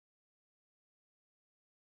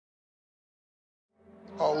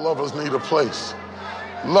All lovers need a place.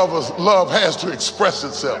 Love has to express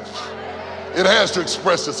itself. It has to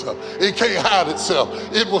express itself. It can't hide itself.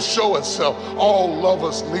 It will show itself. All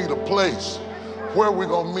lovers need a place. Where are we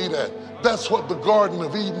going to meet at? That's what the Garden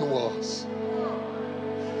of Eden was.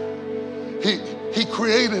 He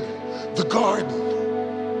created the garden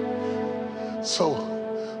so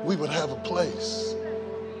we would have a place.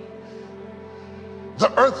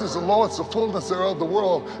 The earth is the Lord's, the fullness thereof, the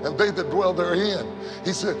world, and they that dwell therein.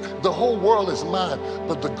 He said, the whole world is mine,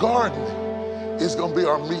 but the garden is going to be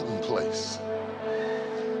our meeting place.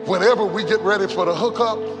 Whenever we get ready for the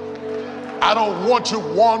hookup, I don't want you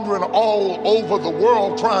wandering all over the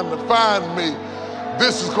world trying to find me.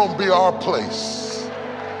 This is going to be our place.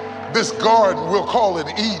 This garden, we'll call it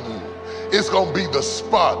Eden. It's going to be the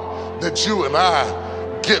spot that you and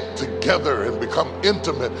I get together and become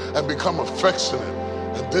intimate and become affectionate.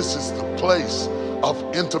 And this is the place of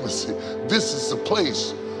intimacy. This is the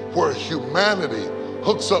place where humanity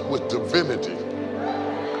hooks up with divinity.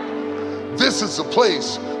 This is the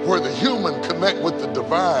place where the human connect with the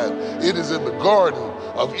divine. It is in the Garden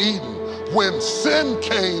of Eden. When sin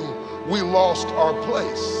came, we lost our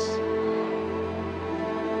place.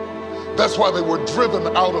 That's why they were driven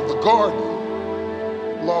out of the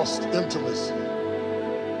garden, lost intimacy.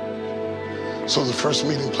 So the first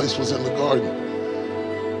meeting place was in the garden.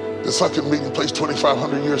 The second meeting place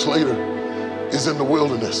 2,500 years later is in the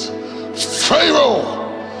wilderness. Pharaoh,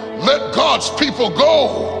 let God's people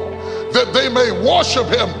go that they may worship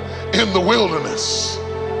him in the wilderness.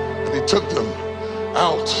 And he took them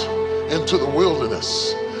out into the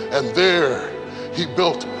wilderness, and there he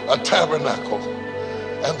built a tabernacle.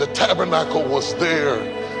 And the tabernacle was there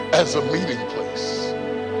as a meeting place.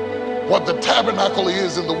 What the tabernacle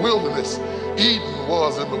is in the wilderness, Eden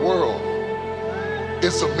was in the world.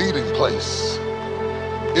 It's a meeting place.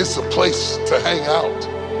 It's a place to hang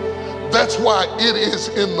out. That's why it is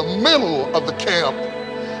in the middle of the camp,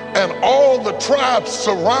 and all the tribes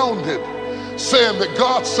surrounded, saying that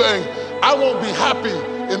God's saying, I won't be happy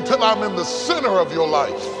until I'm in the center of your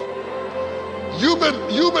life. You've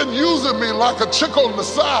been using me like a chick on the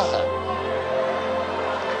side.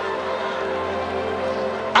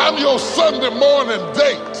 I'm your Sunday morning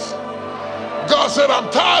date. God said, I'm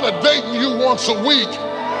tired of dating you once a week.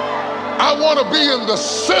 I want to be in the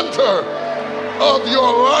center of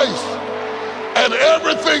your life. And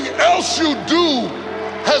everything else you do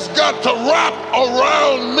has got to wrap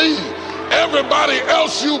around me. Everybody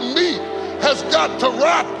else you meet has got to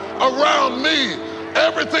wrap around me.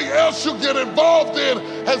 Everything else you get involved in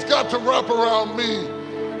has got to wrap around me,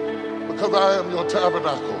 because I am your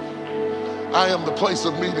tabernacle. I am the place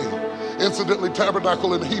of meeting. Incidentally,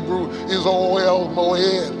 tabernacle in Hebrew is Oel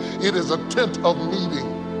Moed. It is a tent of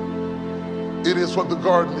meeting. It is what the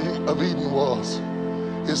Garden of Eden was.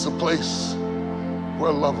 It's a place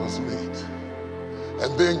where lovers meet.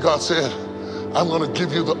 And then God said, I'm going to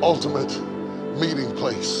give you the ultimate meeting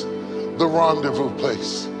place, the rendezvous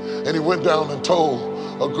place. And he went down and told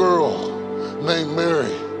a girl named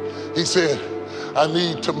Mary, he said, I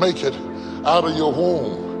need to make it out of your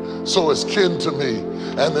womb so it's kin to me.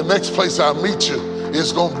 And the next place I meet you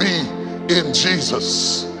is going to be in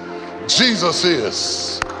Jesus. Jesus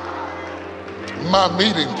is my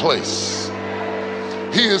meeting place.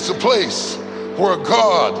 He is the place where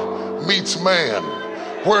God meets man,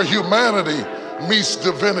 where humanity meets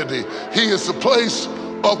divinity. He is the place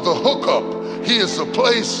of the hookup. He is the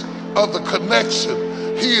place of the connection.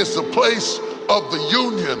 He is the place of the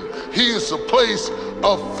union. He is the place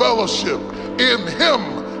of fellowship. In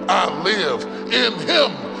him I live. In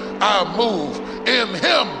him I move. In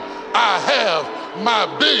him I have my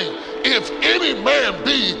being. If any man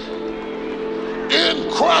be in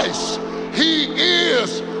Christ, he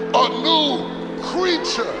is a new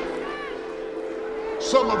creature.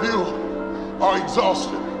 Some of you are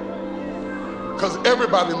exhausted because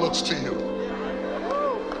everybody looks to you.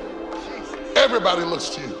 Everybody looks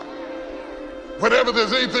to you. Whenever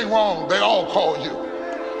there's anything wrong, they all call you.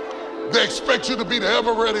 They expect you to be the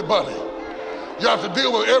ever-ready buddy. You have to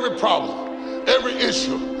deal with every problem, every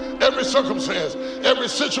issue, every circumstance, every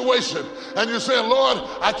situation. And you're saying, Lord,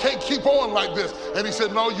 I can't keep on like this. And he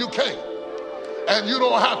said, no, you can't. And you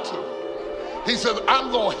don't have to. He said,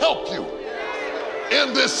 I'm going to help you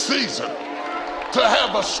in this season to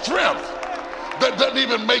have a strength that doesn't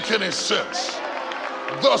even make any sense.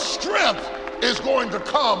 The strength is going to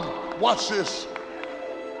come, watch this,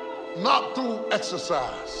 not through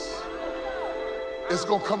exercise. It's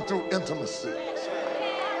going to come through intimacy.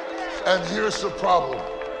 And here's the problem.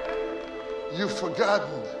 You've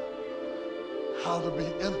forgotten how to be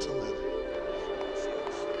intimate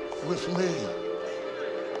with me.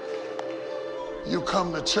 You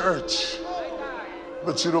come to church,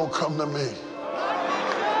 but you don't come to me.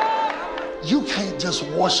 You can't just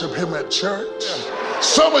worship him at church.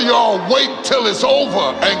 Some of y'all wait till it's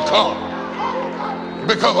over and come,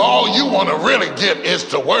 because all you want to really get is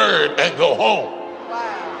the word and go home.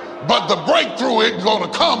 But the breakthrough isn't going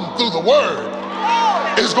to come through the word.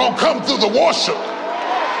 It's going to come through the worship.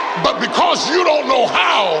 But because you don't know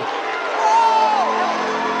how,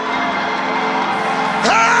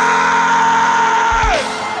 hey!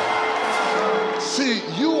 See,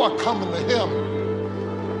 you are coming to him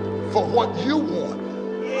for what you want.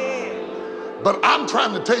 But I'm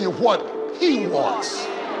trying to tell you what he wants.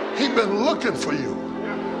 He's been looking for you.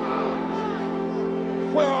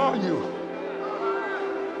 Where are you?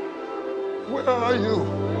 Where are you?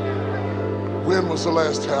 When was the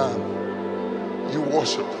last time you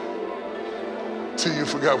worshiped till you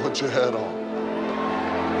forgot what you had on?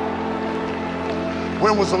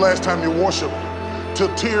 When was the last time you worshiped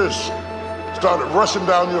till tears started rushing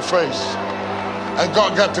down your face and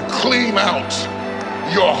God got to clean out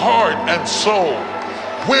your heart and soul?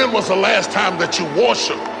 When was the last time that you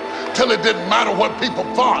worshiped till it didn't matter what people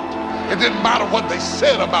thought? It didn't matter what they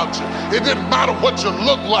said about you. It didn't matter what you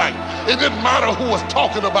looked like. It didn't matter who was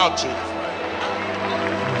talking about you.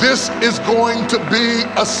 This is going to be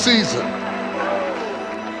a season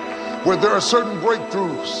where there are certain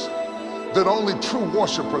breakthroughs that only true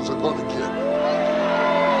worshipers are going to get.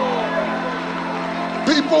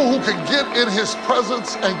 People who can get in his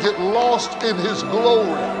presence and get lost in his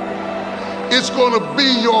glory. It's going to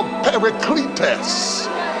be your paracletus.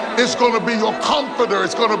 It's going to be your comforter.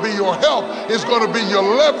 It's going to be your help. It's going to be your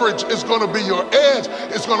leverage. It's going to be your edge.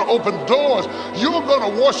 It's going to open doors. You're going to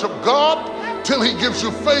worship God till he gives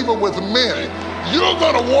you favor with men. You're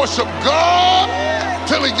going to worship God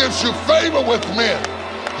till he gives you favor with men.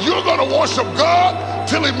 You're going to worship God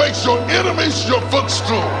till he makes your enemies your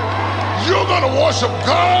footstool. You're going to worship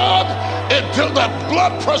God until that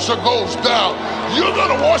blood pressure goes down. You're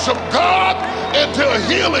going to worship God until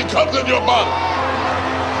healing comes in your body.